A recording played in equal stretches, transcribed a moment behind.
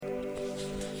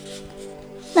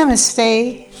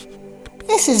Namaste.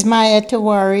 This is Maya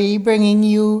Tawari bringing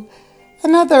you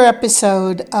another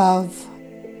episode of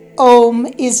Om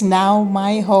is Now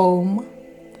My Home,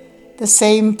 the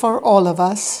same for all of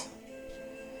us.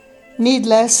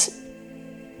 Needless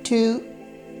to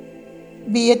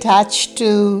be attached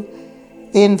to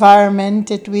the environment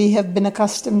that we have been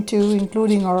accustomed to,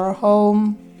 including our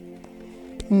home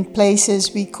and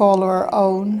places we call our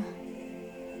own.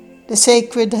 The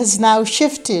sacred has now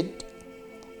shifted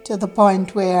to the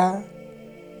point where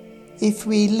if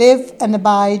we live and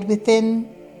abide within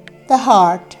the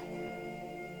heart,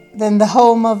 then the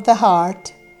home of the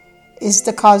heart is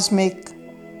the cosmic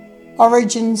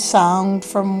origin sound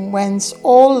from whence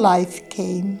all life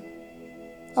came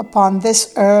upon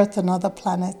this earth and other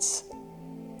planets.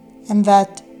 And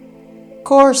that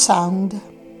core sound,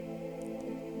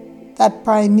 that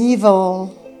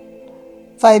primeval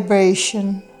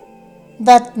vibration,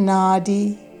 that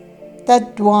nadi,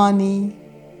 that dwani,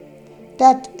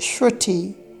 that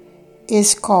shruti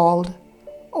is called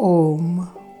Om.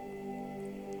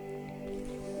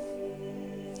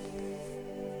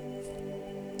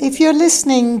 If you're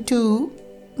listening to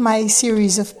my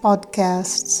series of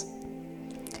podcasts,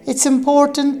 it's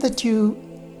important that you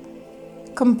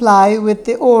comply with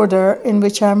the order in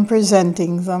which I'm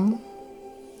presenting them,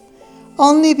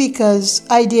 only because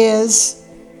ideas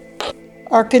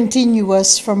are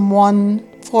continuous from one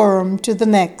forum to the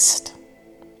next,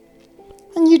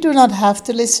 and you do not have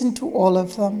to listen to all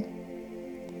of them.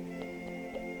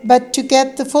 But to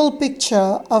get the full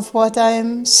picture of what I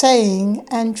am saying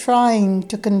and trying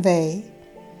to convey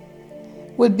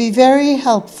would be very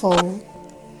helpful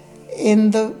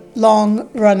in the long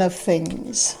run of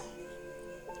things.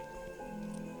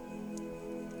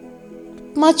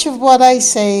 Much of what I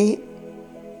say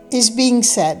is being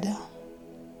said,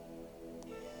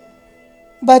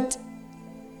 but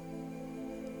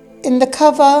in the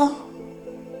cover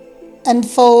and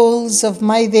folds of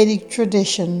my Vedic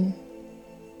tradition,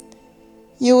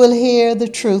 you will hear the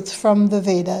truth from the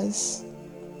Vedas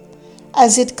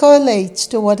as it correlates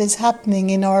to what is happening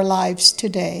in our lives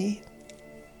today.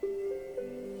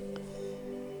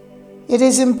 It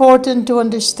is important to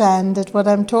understand that what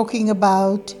I'm talking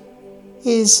about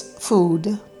is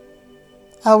food,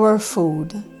 our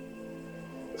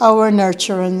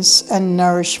nurturance and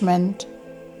nourishment,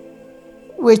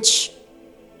 which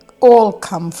all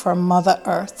come from Mother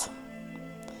Earth.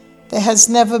 There has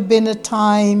never been a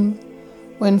time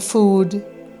when food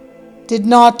did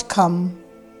not come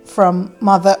from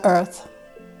Mother Earth.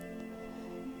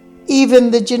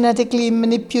 Even the genetically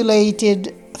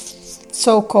manipulated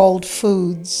so-called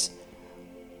foods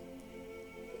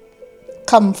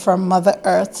come from Mother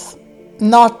Earth,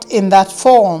 not in that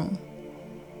form,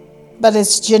 but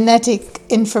it's genetic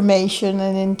information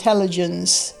and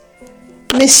intelligence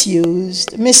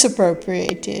misused,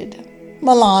 misappropriated,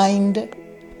 maligned,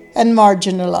 and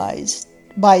marginalized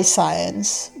by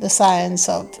science, the science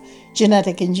of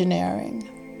genetic engineering.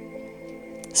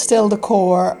 Still the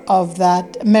core of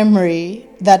that memory,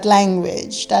 that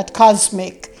language, that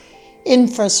cosmic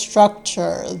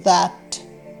infrastructure, that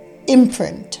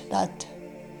imprint, that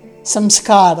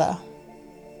samskara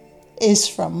is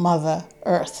from Mother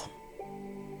Earth.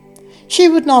 She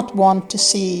would not want to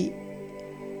see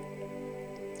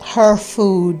her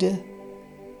food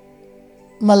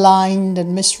maligned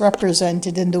and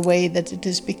misrepresented in the way that it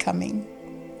is becoming.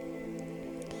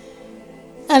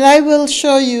 And I will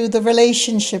show you the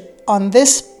relationship on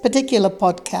this particular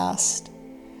podcast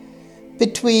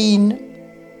between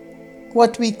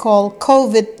what we call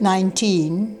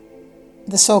COVID-19,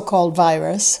 the so-called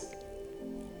virus,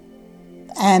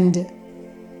 and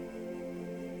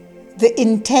the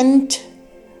intent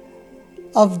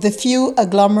of the few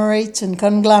agglomerates and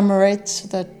conglomerates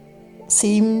that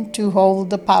seem to hold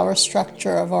the power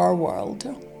structure of our world,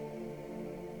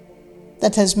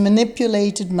 that has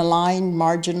manipulated, maligned,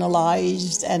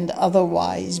 marginalized, and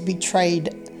otherwise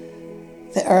betrayed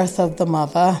the earth of the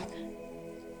mother,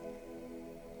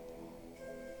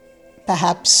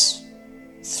 perhaps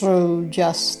through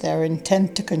just their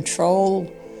intent to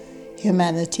control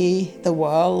humanity, the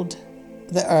world,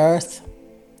 the earth,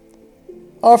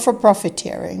 or for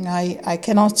profiteering. I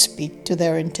cannot speak to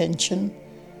their intention,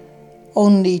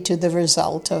 only to the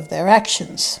result of their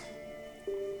actions.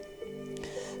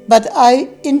 But I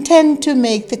intend to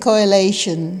make the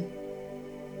correlation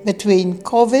between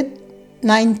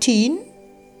COVID-19,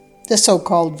 the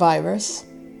so-called virus,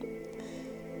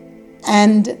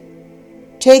 and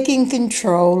taking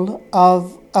control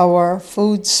of our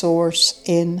food source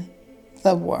in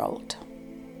the world.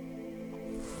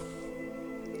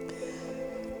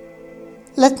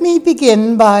 Let me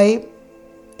begin by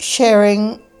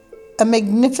sharing a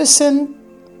magnificent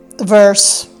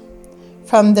verse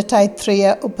from the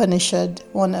Taittiriya Upanishad,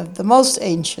 one of the most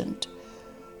ancient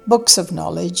books of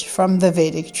knowledge from the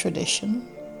Vedic tradition.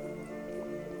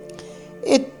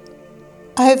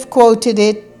 I have quoted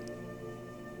it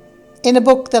in a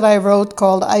book that I wrote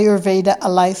called Ayurveda, A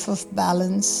Life of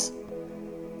Balance,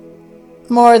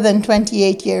 more than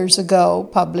 28 years ago,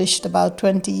 published about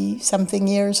 20-something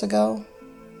years ago.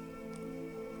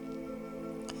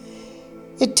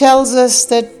 It tells us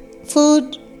that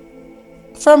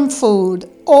from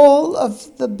food, all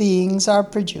of the beings are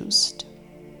produced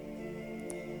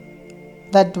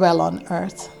that dwell on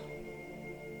earth.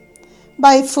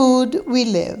 By food we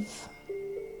live,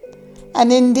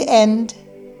 and in the end,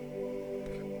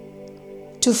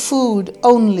 to food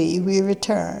only we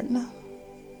return.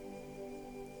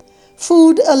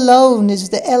 Food alone is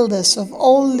the eldest of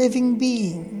all living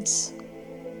beings,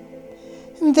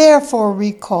 and therefore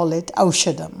we call it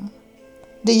Aushadam,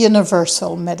 the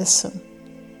universal medicine.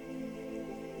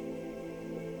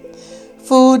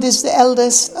 Food is the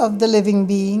eldest of the living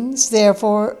beings,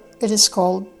 therefore it is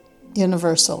called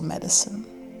universal medicine.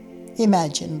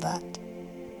 Imagine that.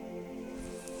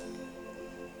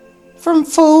 From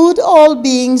food all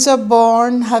beings are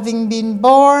born, having been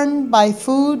born, by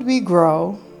food we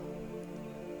grow.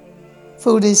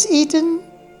 Food is eaten,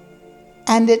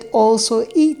 and it also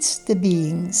eats the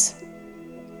beings.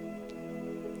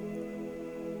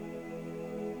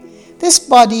 This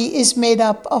body is made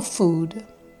up of food.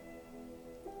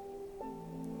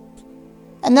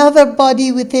 Another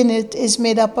body within it is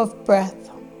made up of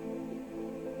breath,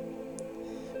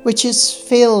 which is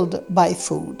filled by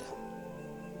food.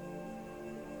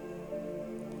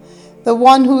 The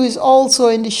one who is also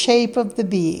in the shape of the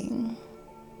being,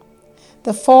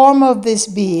 the form of this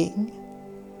being.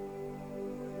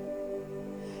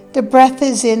 The breath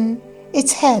is in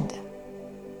its head.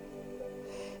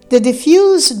 The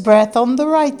diffused breath on the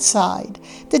right side,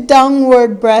 the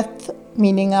downward breath,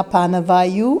 meaning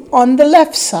Apanavayu, on the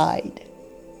left side.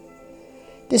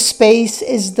 The space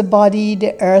is the body,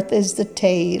 the earth is the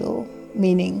tail,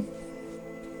 meaning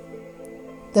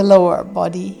the lower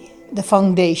body, the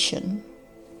foundation.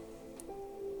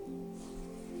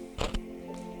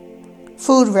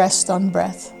 Food rests on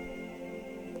breath.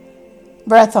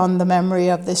 Breath on the memory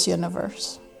of this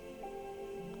universe.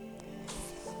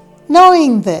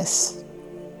 Knowing this,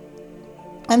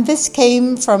 and this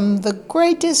came from the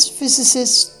greatest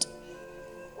physicist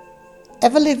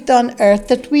ever lived on earth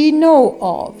that we know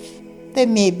of. There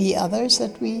may be others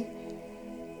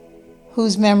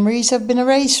whose memories have been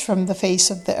erased from the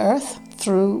face of the earth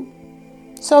through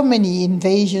so many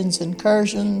invasions,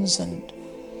 incursions, and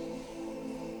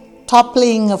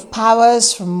toppling of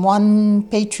powers from one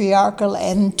patriarchal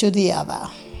end to the other.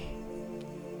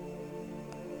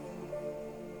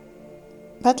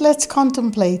 But let's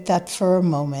contemplate that for a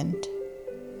moment.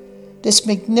 This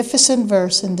magnificent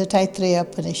verse in the Taittiriya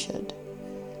Upanishad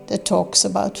that talks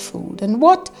about food and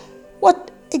what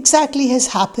exactly has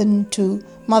happened to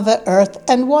Mother Earth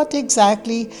and what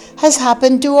exactly has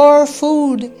happened to our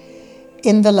food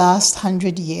in the last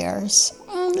 100 years.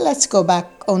 Let's go back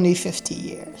only 50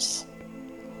 years.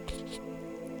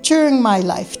 During my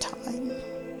lifetime,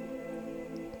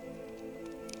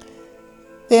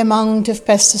 the amount of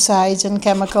pesticides and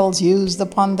chemicals used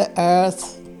upon the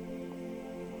earth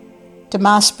to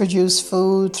mass-produce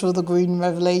food through the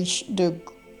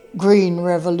Green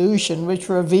Revolution, which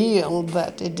revealed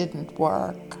that it didn't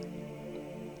work.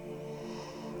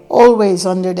 Always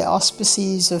under the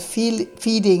auspices of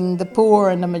feeding the poor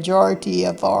and the majority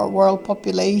of our world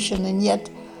population, and yet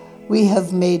we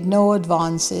have made no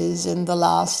advances in the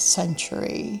last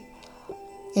century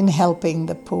in helping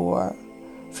the poor,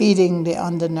 feeding the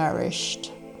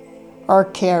undernourished, or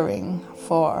caring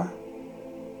for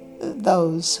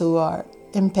those who are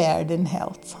impaired in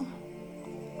health.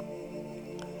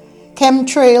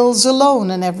 Chemtrails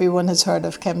alone, and everyone has heard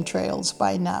of chemtrails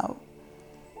by now,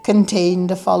 contain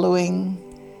the following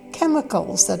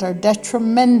chemicals that are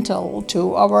detrimental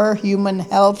to our human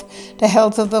health, the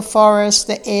health of the forest,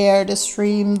 the air, the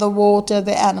stream, the water,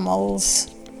 the animals.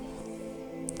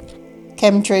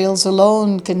 Chemtrails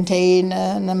alone contain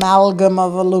an amalgam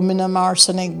of aluminum,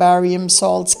 arsenic, barium,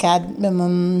 salts,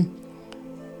 cadmium,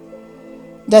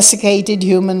 desiccated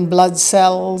human blood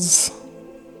cells,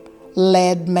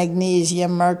 lead,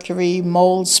 magnesium, mercury,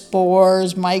 mold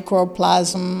spores,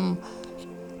 microplasm,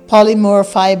 polymer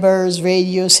fibers,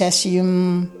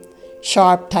 radiocesium,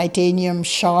 sharp titanium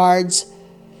shards,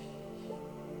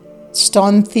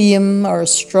 strontium or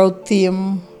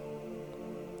strontium,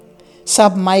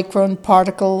 submicron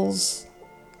particles,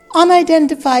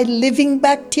 unidentified living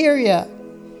bacteria,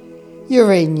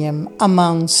 uranium,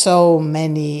 among so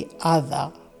many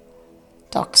other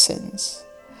toxins.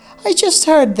 I just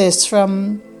heard this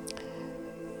from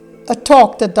a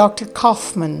talk that Dr.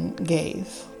 Kaufman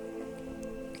gave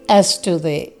as to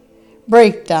the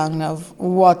breakdown of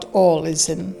what all is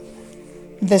in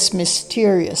this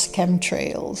mysterious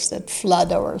chemtrails that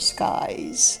flood our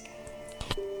skies,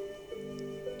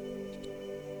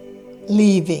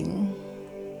 leaving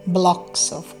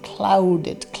blocks of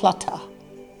clouded clutter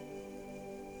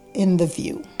in the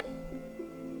view.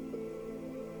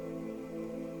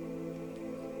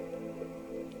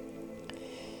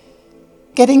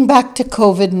 Getting back to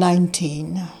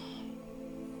COVID-19,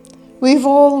 we've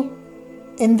all,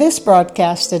 in this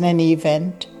broadcast in any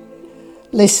event,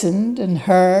 listened and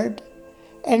heard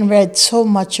and read so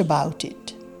much about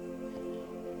it.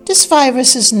 This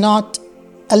virus is not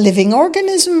a living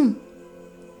organism.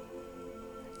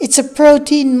 It's a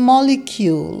protein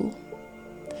molecule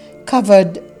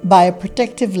covered by a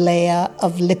protective layer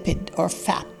of lipid or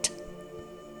fat,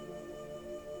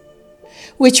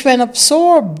 which when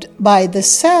absorbed by the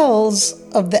cells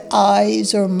of the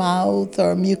eyes or mouth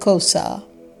or mucosa,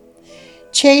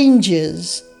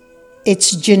 changes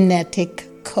its genetic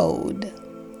code.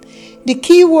 The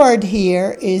key word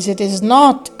here is it is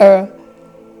not a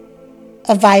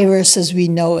virus as we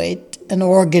know it, an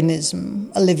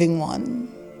organism, a living one,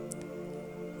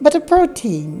 but a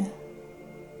protein.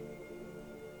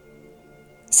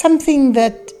 Something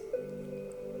that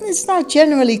is not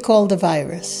generally called a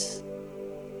virus.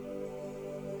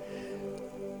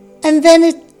 And then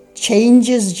it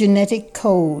changes genetic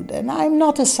code. And I'm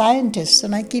not a scientist,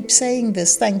 and I keep saying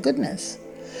this, thank goodness.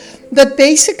 But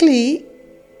basically,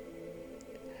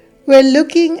 we're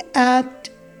looking at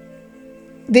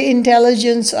the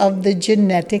intelligence of the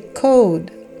genetic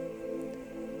code.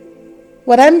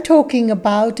 What I'm talking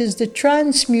about is the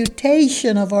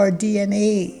transmutation of our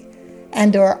DNA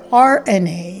and our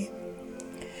RNA.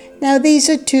 Now, these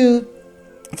are two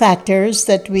factors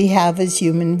that we have as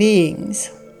human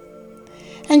beings.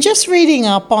 And just reading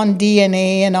up on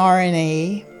DNA and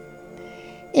RNA,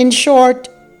 in short,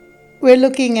 we're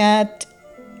looking at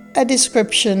a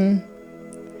description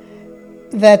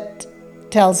that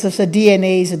tells us a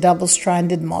DNA is a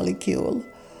double-stranded molecule,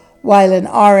 while an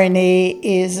RNA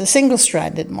is a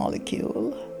single-stranded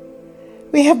molecule.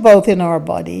 We have both in our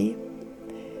body.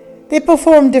 They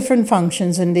perform different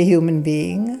functions in the human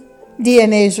being.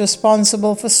 DNA is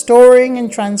responsible for storing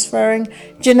and transferring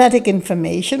genetic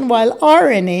information, while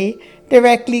RNA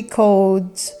directly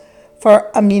codes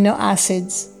for amino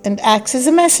acids and acts as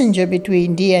a messenger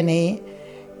between DNA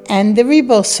and the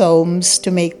ribosomes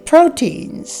to make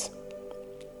proteins.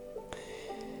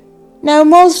 Now,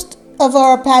 most of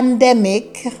our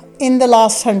pandemic in the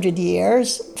last 100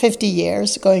 years, 50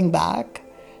 years going back,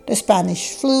 the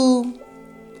Spanish flu,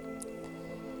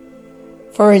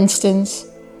 for instance,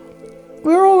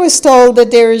 we're always told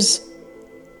that there's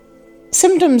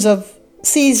symptoms of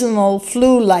seasonal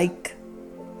flu-like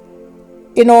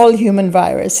in all human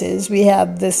viruses. We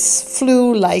have this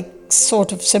flu-like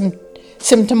sort of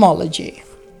symptomology.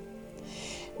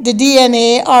 The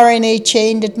DNA, RNA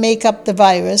chain that make up the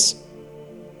virus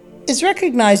is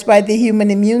recognized by the human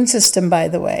immune system, by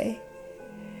the way.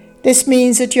 This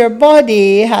means that your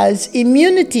body has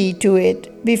immunity to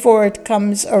it before it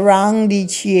comes around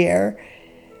each year.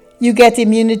 You get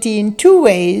immunity in two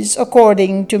ways,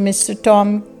 according to Mr.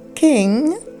 Tom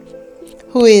King,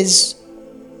 who is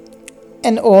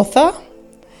an author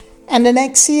and an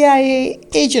ex-CIA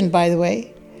agent, by the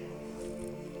way.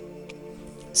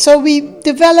 So we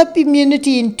develop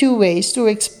immunity in two ways, through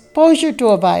exposure to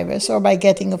a virus or by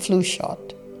getting a flu shot.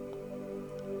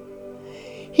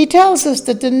 He tells us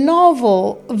that the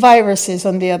novel viruses,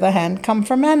 on the other hand, come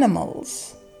from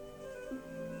animals.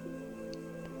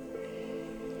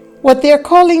 What they're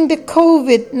calling the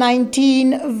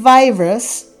COVID-19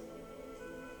 virus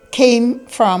came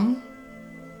from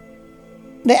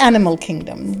the animal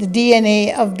kingdom, the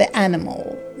DNA of the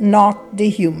animal, not the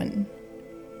human.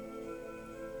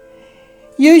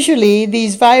 Usually,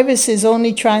 these viruses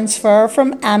only transfer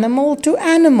from animal to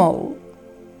animal,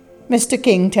 Mr.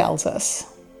 King tells us.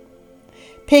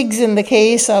 Pigs in the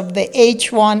case of the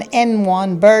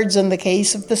H1N1, birds in the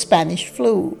case of the Spanish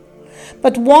flu.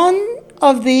 But one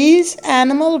of these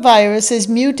animal viruses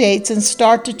mutates and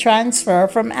start to transfer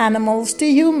from animals to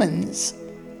humans.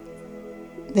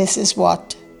 This is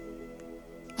what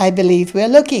I believe we're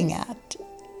looking at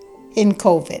in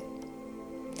COVID.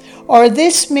 Or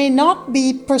this may not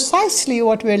be precisely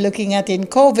what we're looking at in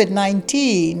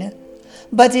COVID-19,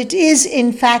 but it is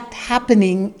in fact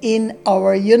happening in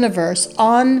our universe,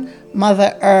 on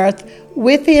Mother Earth,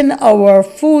 within our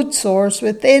food source,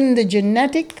 within the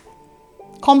genetic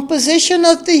composition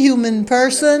of the human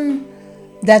person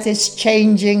that is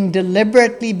changing,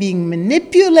 deliberately being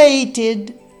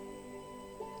manipulated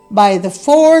by the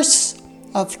force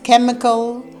of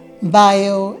chemical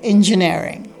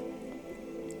bioengineering.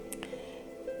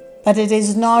 But it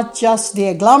is not just the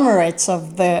agglomerates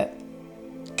of the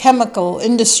chemical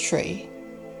industry.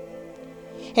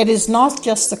 It is not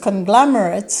just the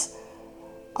conglomerates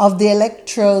of the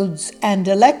electrodes and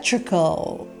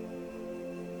electrical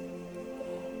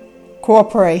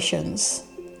corporations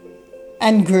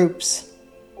and groups.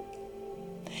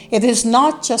 It is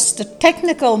not just the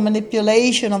technical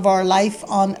manipulation of our life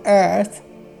on Earth.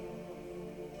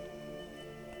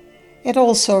 It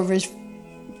also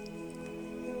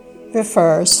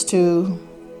refers to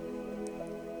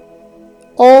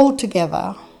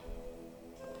altogether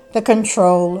the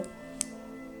control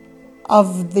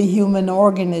of the human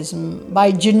organism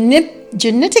by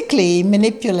genetically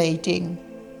manipulating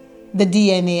the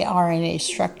DNA RNA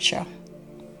structure.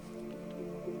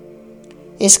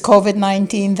 Is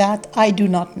COVID-19 that? I do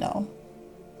not know.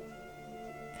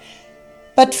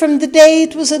 But from the day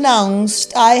it was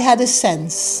announced, I had a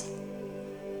sense.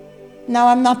 Now,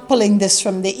 I'm not pulling this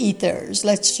from the ethers.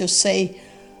 Let's just say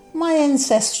my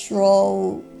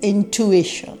ancestral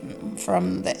intuition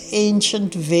from the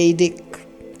ancient Vedic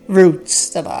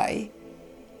roots that I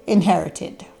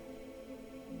inherited.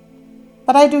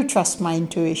 But I do trust my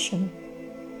intuition.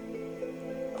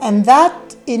 And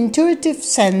that intuitive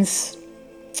sense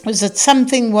was that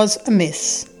something was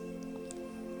amiss.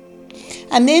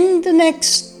 And in the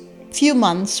next few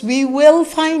months, we will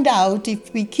find out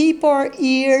if we keep our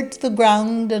ear to the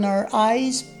ground and our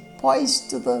eyes poised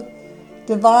to the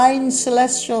divine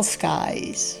celestial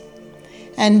skies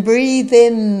and breathe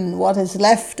in what is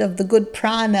left of the good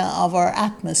prana of our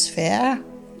atmosphere.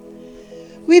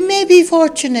 We may be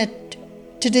fortunate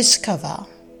to discover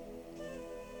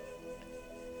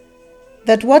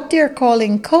that what they're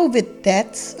calling COVID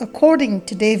deaths, according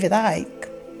to David Icke,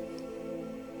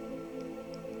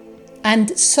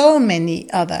 and so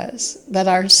many others that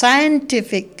are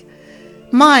scientific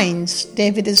minds.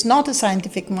 David is not a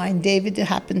scientific mind. David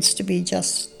happens to be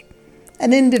just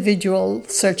an individual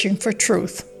searching for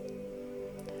truth.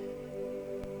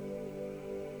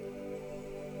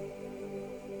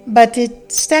 But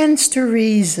it stands to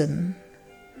reason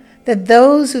that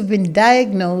those who've been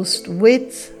diagnosed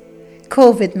with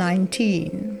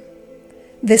COVID-19,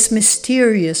 this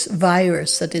mysterious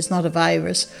virus that is not a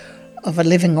virus of a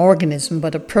living organism,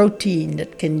 but a protein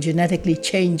that can genetically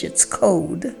change its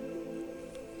code.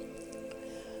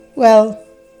 Well,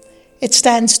 it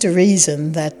stands to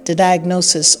reason that the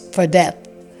diagnosis for death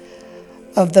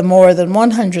of the more than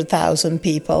 100,000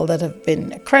 people that have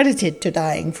been accredited to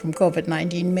dying from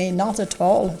COVID-19 may not at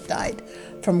all have died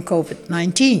from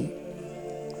COVID-19.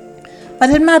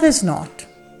 But it matters not.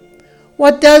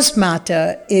 What does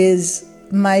matter is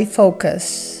my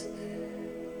focus.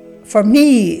 For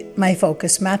me, my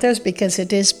focus matters because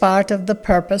it is part of the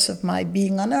purpose of my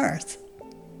being on earth.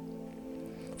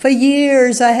 For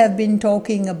years, I have been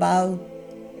talking about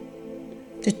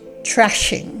the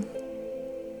trashing,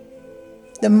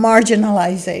 the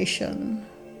marginalization,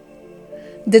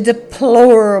 the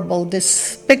deplorable,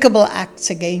 despicable acts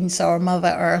against our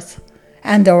Mother Earth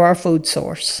and our food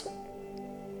source.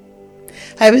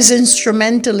 I was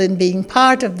instrumental in being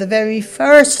part of the very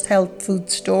first health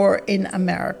food store in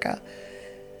America,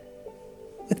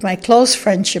 with my close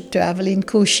friendship to Aveline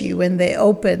Couchy when they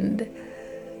opened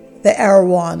the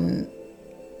Erewhon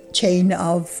chain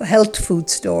of health food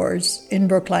stores in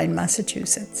Brookline,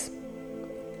 Massachusetts.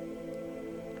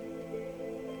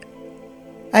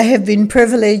 I have been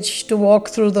privileged to walk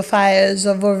through the fires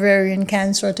of ovarian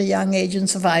cancer at a young age and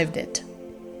survived it.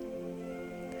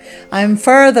 I am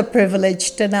further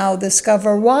privileged to now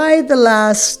discover why the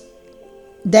last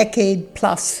decade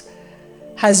plus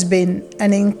has been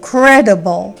an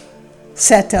incredible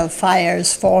set of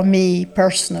fires for me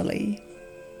personally.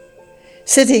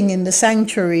 Sitting in the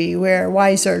sanctuary where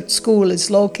Wysart School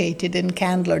is located in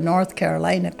Candler, North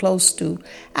Carolina, close to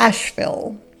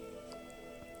Asheville,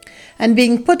 and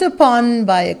being put upon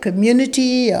by a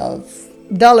community of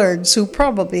dullards who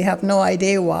probably have no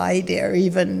idea why they're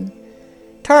even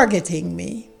targeting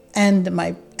me and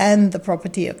the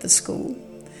property of the school.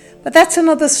 But that's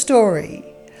another story.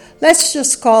 Let's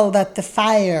just call that the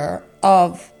fire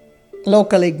of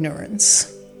local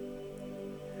ignorance.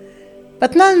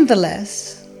 But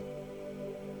nonetheless,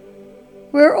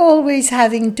 We're always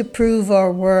having to prove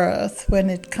our worth when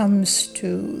it comes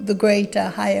to the greater,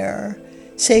 higher,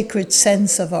 sacred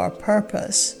sense of our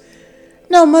purpose.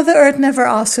 No, Mother Earth never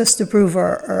asks us to prove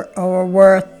our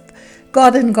worth.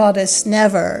 God and Goddess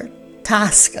never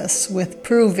task us with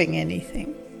proving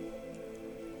anything.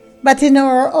 But in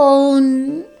our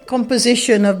own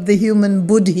composition of the human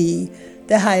buddhi,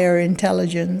 the higher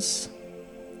intelligence,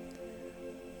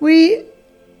 we,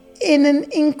 in an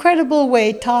incredible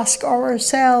way, task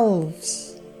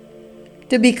ourselves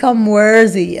to become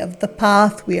worthy of the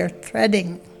path we are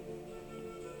treading.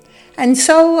 And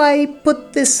so I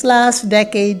put this last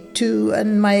decade to,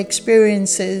 and my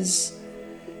experiences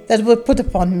that were put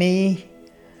upon me,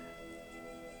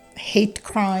 hate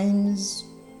crimes,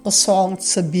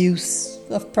 assaults, abuse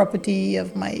of property,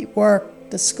 of my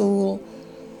work, the school,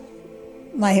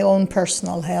 my own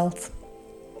personal health.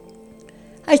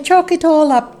 I chalk it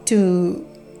all up to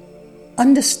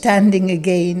understanding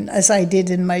again, as I did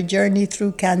in my journey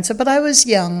through cancer, but I was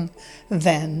young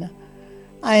then.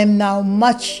 I am now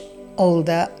much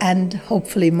older and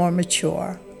hopefully more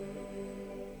mature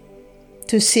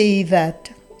to see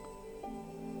that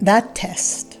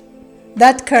test,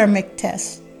 that karmic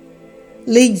test,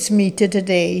 leads me to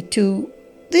today, to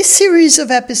this series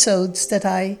of episodes that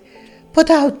I put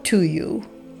out to you,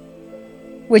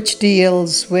 which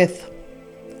deals with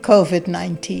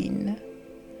COVID-19.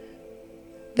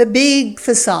 The big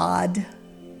facade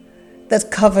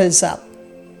that covers up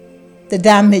the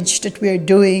damage that we're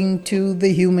doing to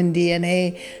the human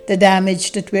DNA, the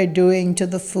damage that we're doing to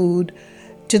the food,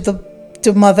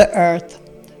 to Mother Earth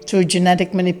through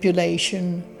genetic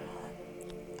manipulation.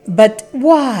 But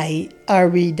why are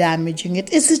we damaging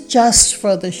it? Is it just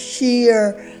for the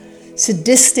sheer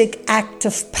sadistic act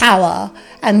of power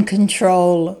and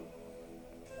control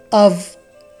of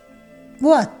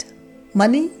what?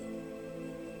 Money?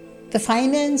 The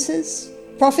finances?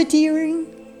 Profiteering?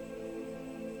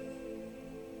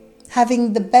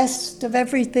 Having the best of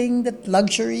everything that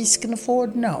luxuries can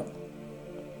afford? No.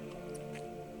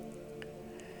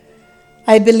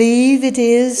 I believe it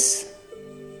is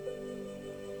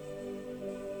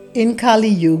in Kali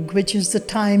Yuga, which is the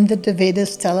time that the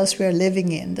Vedas tell us we are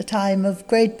living in, the time of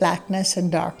great blackness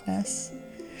and darkness,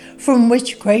 from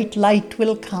which great light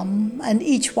will come, and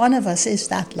each one of us is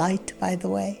that light, by the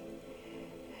way.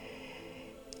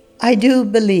 I do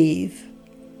believe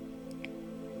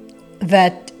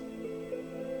that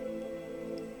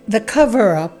the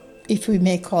cover-up, if we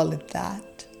may call it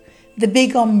that, the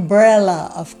big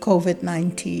umbrella of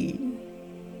COVID-19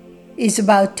 is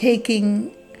about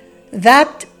taking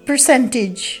that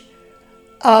percentage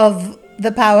of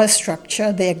the power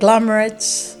structure, the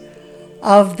agglomerates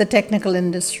of the technical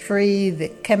industry, the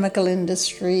chemical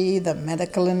industry, the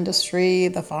medical industry,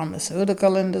 the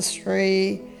pharmaceutical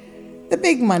industry, the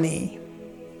big money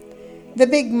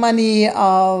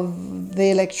of the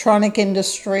electronic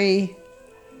industry,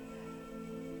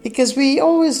 because we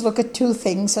always look at two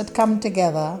things that come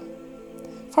together: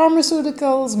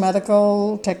 pharmaceuticals,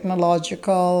 medical,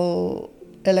 technological,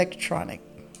 electronic.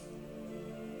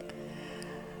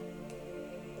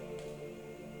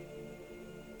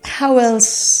 How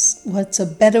else, what's a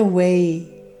better way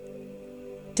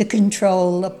to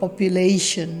control a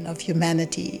population of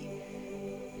humanity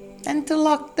than to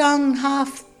lock down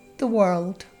half the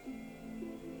world?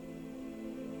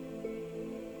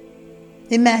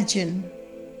 Imagine,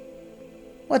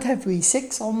 what have we,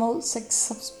 almost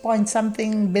 6 point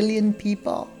something billion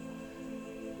people?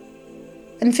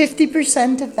 And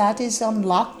 50% of that is on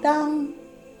lockdown?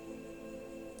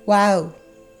 Wow.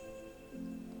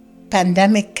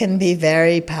 Pandemic can be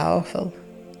very powerful.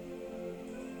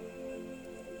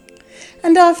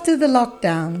 And after the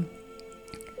lockdown,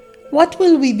 what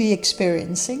will we be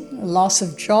experiencing? A loss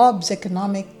of jobs,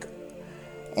 economic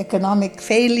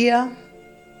failure,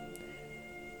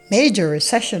 major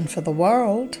recession for the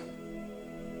world.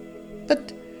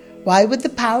 But why would the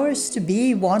powers to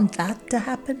be want that to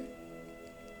happen?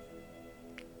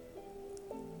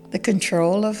 The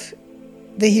control of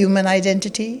the human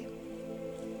identity,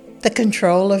 the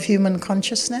control of human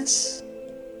consciousness.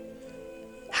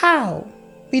 How?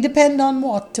 We depend on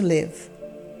what to live?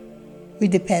 We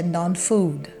depend on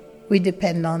food. We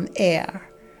depend on air.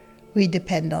 We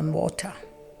depend on water.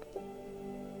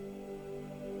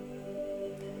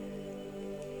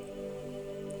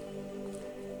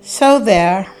 So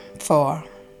therefore,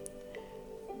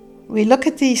 we look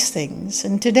at these things,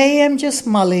 and today I'm just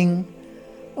mulling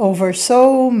over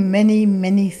so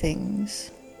many things.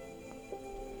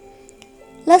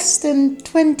 Less than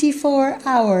 24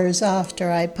 hours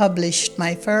after I published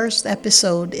my first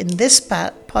episode in this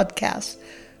podcast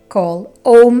call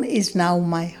Om is now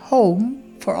my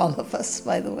home for all of us,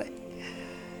 by the way.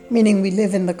 Meaning we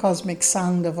live in the cosmic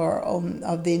sound of our own,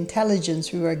 of the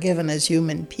intelligence we were given as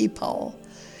human people,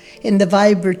 in the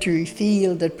vibratory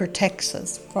field that protects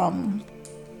us from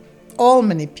all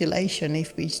manipulation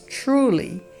if we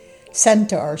truly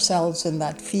center ourselves in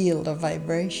that field of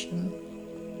vibration.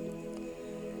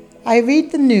 I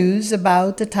read the news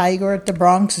about the tiger at the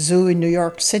Bronx Zoo in New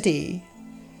York City,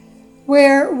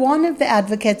 where one of the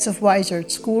advocates of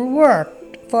Wysart School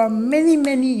worked for many,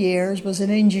 many years, was an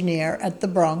engineer at the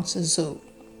Bronx Zoo.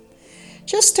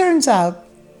 Just turns out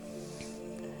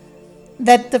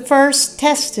that the first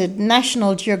tested,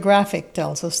 National Geographic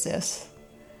tells us this,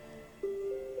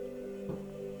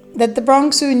 that the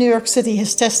Bronx Zoo in New York City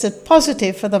has tested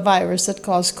positive for the virus that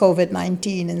caused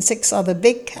COVID-19, and 6 other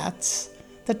big cats,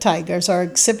 the tigers, are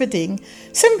exhibiting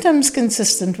symptoms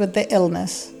consistent with the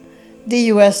illness, the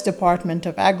U.S. Department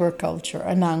of Agriculture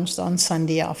announced on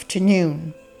Sunday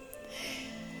afternoon.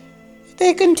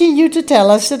 They continue to tell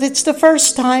us that it's the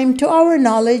first time, to our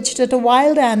knowledge, that a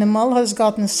wild animal has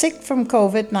gotten sick from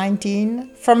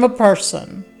COVID-19 from a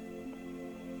person.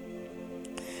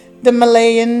 The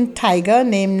Malayan tiger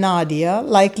named Nadia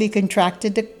likely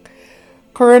contracted the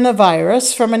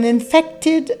coronavirus from an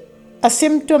infected,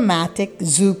 asymptomatic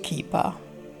zookeeper.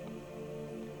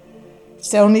 It's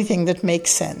the only thing that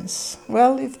makes sense.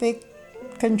 Well, if they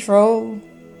control,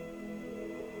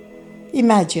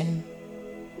 imagine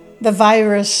the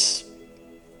virus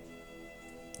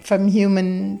from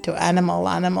human to animal,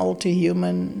 animal to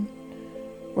human,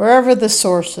 wherever the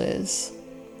source is.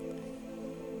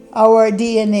 Our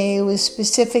DNA was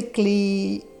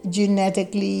specifically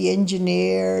genetically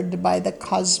engineered by the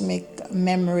cosmic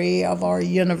memory of our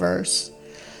universe.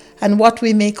 And what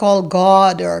we may call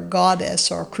God or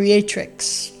Goddess or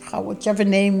Creatrix, whichever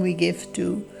name we give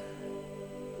to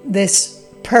this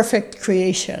perfect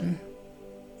creation.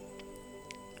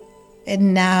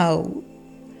 And now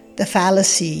the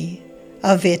fallacy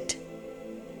of it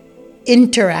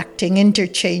interacting,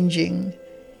 interchanging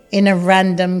in a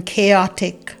random,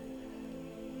 chaotic,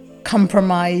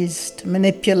 compromised,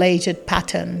 manipulated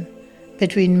pattern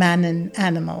between man and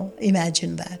animal.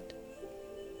 Imagine that.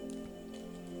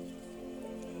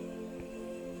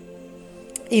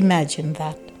 Imagine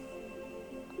that.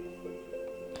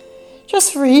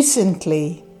 Just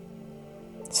recently,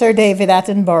 Sir David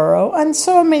Attenborough and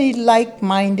so many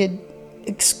like-minded,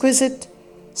 exquisite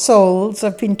souls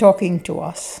have been talking to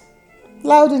us,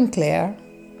 loud and clear,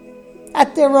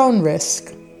 at their own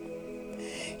risk.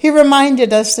 He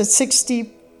reminded us that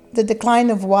the decline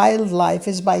of wildlife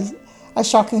is by a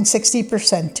shocking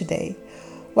 60% today,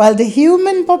 while the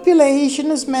human population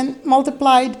has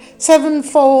multiplied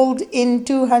 7-fold in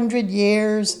 200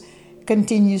 years,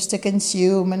 continues to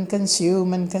consume and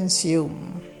consume and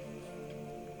consume.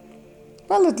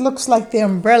 Well, it looks like the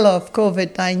umbrella of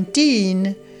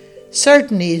COVID-19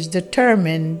 certainly is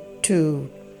determined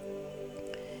to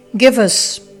give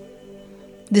us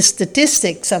the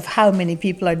statistics of how many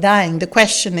people are dying. The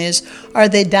question is, are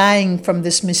they dying from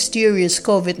this mysterious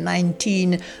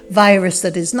COVID-19 virus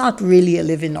that is not really a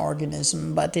living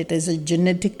organism, but it is a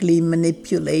genetically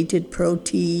manipulated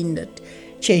protein that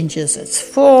changes its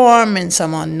form in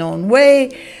some unknown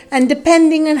way? And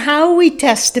depending on how we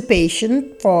test the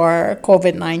patient for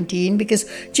COVID-19, because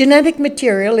genetic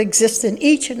material exists in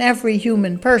each and every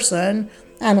human person,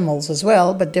 animals as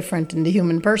well, but different in the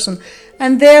human person,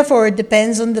 and therefore it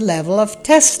depends on the level of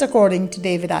test, according to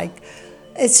David Icke,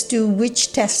 as to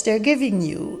which test they're giving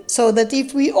you. So that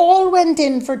if we all went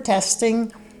in for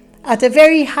testing at a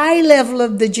very high level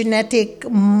of the genetic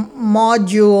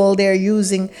module they're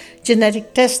using,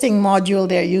 genetic testing module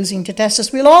they're using to test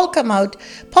us, we'll all come out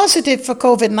positive for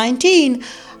COVID-19.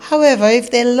 However,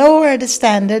 if they lower the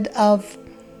standard of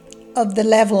the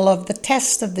level of the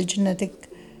test of the genetic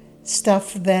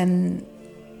stuff, then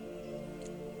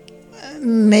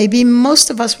maybe most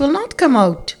of us will not come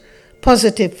out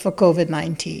positive for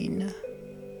COVID-19.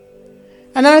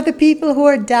 And are the people who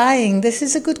are dying? This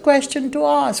is a good question to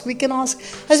ask. We can ask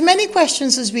as many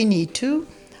questions as we need to.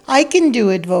 I can do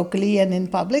it vocally and in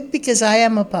public because I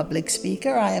am a public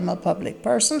speaker. I am a public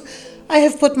person. I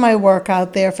have put my work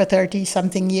out there for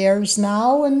 30-something years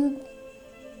now, and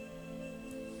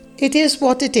it is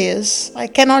what it is. I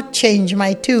cannot change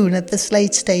my tune at this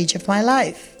late stage of my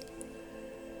life.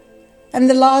 And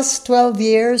the last 12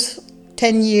 years,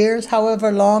 10 years,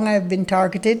 however long I've been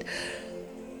targeted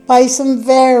by some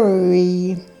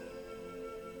very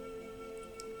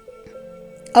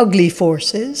ugly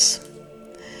forces,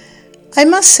 I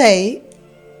must say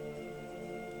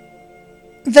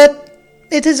that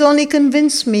it has only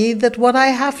convinced me that what I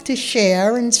have to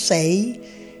share and say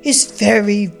is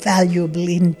very valuable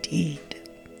indeed.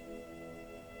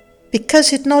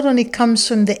 Because it not only comes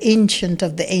from the ancient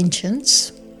of the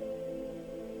ancients,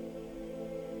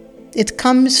 it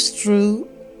comes through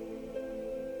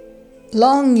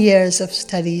long years of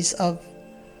studies of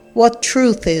what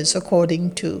truth is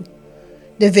according to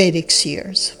the Vedic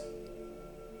seers,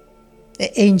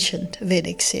 the ancient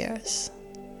Vedic seers,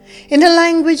 in a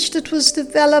language that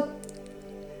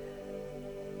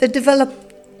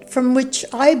developed from which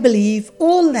I believe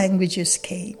all languages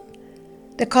came.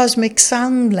 The cosmic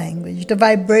sound language, the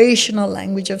vibrational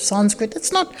language of Sanskrit.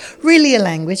 It's not really a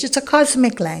language, it's a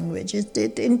cosmic language.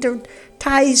 It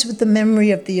ties with the memory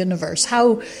of the universe,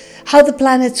 how the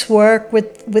planets work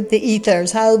with the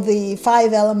ethers, how the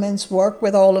five elements work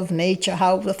with all of nature,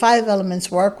 how the five elements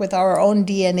work with our own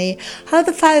DNA, how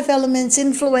the five elements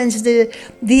influence the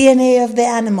DNA of the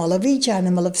animal, of each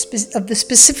animal, of the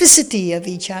specificity of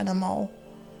each animal.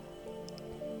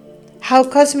 How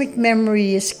cosmic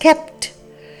memory is kept.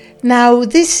 Now,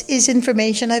 this is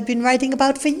information I've been writing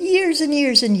about for years and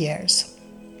years and years.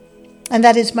 And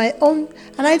that is my own,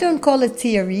 and I don't call it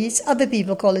theories, other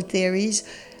people call it theories,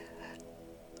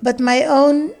 but my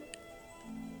own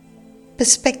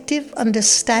perspective,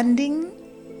 understanding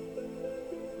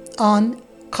on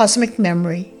cosmic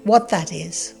memory, what that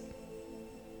is.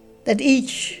 That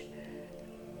each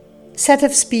set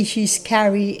of species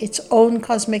carry its own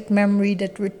cosmic memory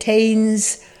that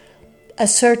retains a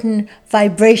certain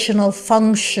vibrational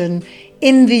function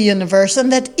in the universe,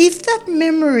 and that if that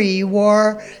memory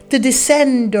were to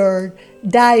descend or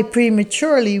die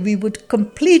prematurely, we would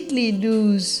completely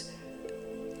lose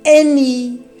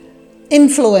any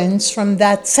influence from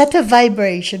that set of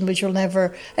vibration, which will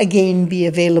never again be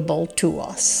available to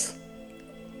us.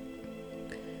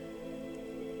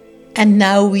 And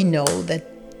now we know that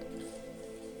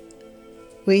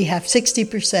we have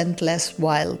 60% less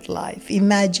wildlife.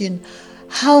 Imagine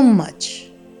how much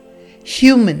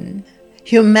humanity,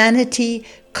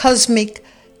 cosmic,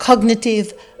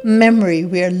 cognitive memory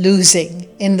we are losing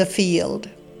in the field.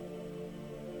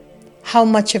 How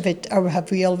much of it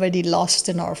have we already lost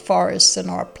in our forests and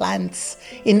our plants,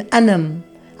 in annam,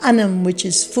 which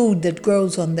is food that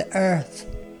grows on the earth.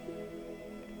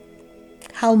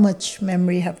 How much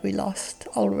memory have we lost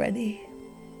already?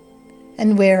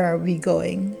 And where are we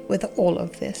going with all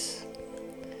of this?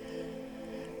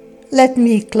 Let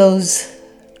me close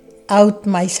out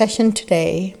my session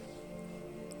today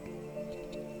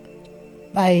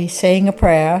by saying a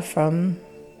prayer from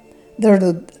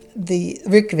the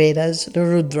Rig Vedas, the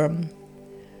Rudram,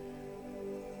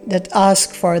 that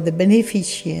ask for the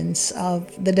beneficence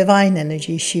of the divine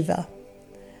energy, Shiva,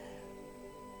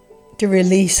 to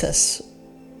release us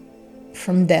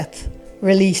from death,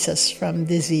 release us from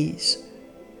disease.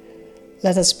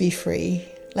 Let us be free,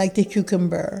 like the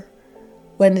cucumber,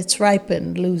 when it's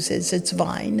ripened, loses its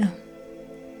vine.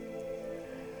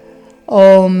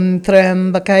 Om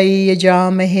Trambakaya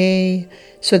Yajamahe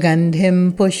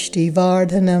Sugandhim Pushti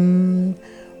Vardhanam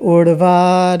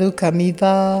Urvadu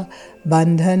Kamiva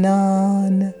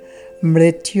Bandhanan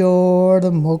Mrityor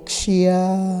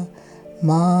Mokshya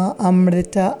Ma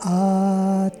Amrita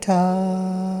Ata.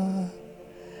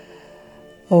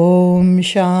 Om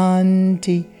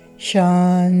Shanti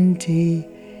Shanti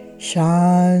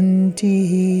Shanti.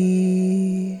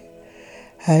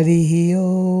 Hari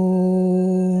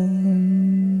Om.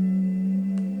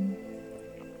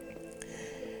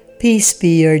 Peace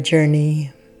be your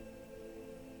journey.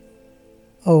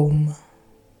 Om.